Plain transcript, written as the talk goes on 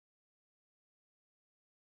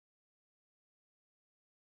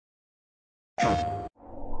This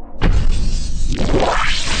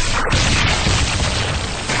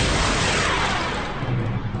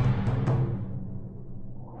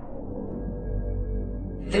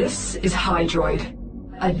is Hydroid,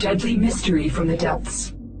 a deadly mystery from the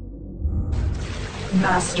depths.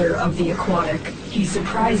 Master of the aquatic, he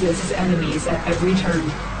surprises his enemies at every turn.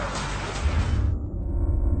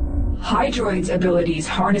 Hydroid's abilities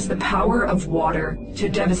harness the power of water to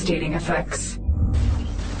devastating effects.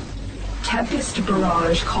 Tempest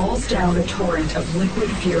Barrage calls down a torrent of liquid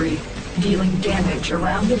fury, dealing damage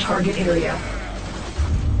around the target area.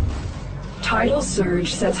 Tidal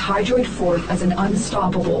Surge sets Hydroid forth as an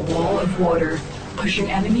unstoppable wall of water, pushing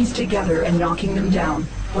enemies together and knocking them down,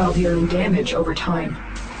 while dealing damage over time.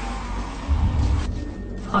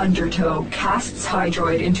 Undertow casts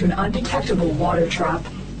Hydroid into an undetectable water trap,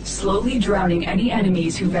 slowly drowning any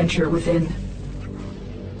enemies who venture within.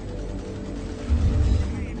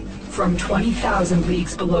 From 20,000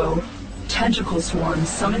 leagues below, Tentacle Swarm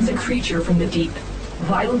summons a creature from the deep,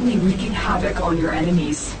 violently wreaking havoc on your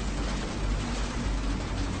enemies.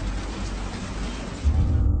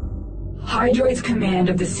 Hydroid's command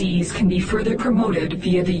of the seas can be further promoted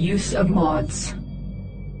via the use of mods.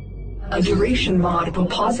 A duration mod will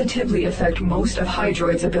positively affect most of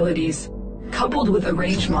Hydroid's abilities. Coupled with a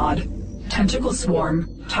range mod, Tentacle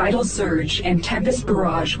Swarm, Tidal Surge, and Tempest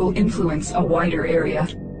Barrage will influence a wider area.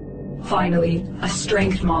 Finally, a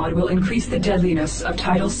strength mod will increase the deadliness of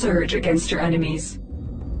Tidal Surge against your enemies.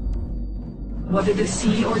 Whether the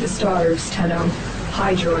sea or the stars, Tenno,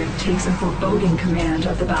 Hydroid takes a foreboding command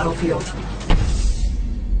of the battlefield.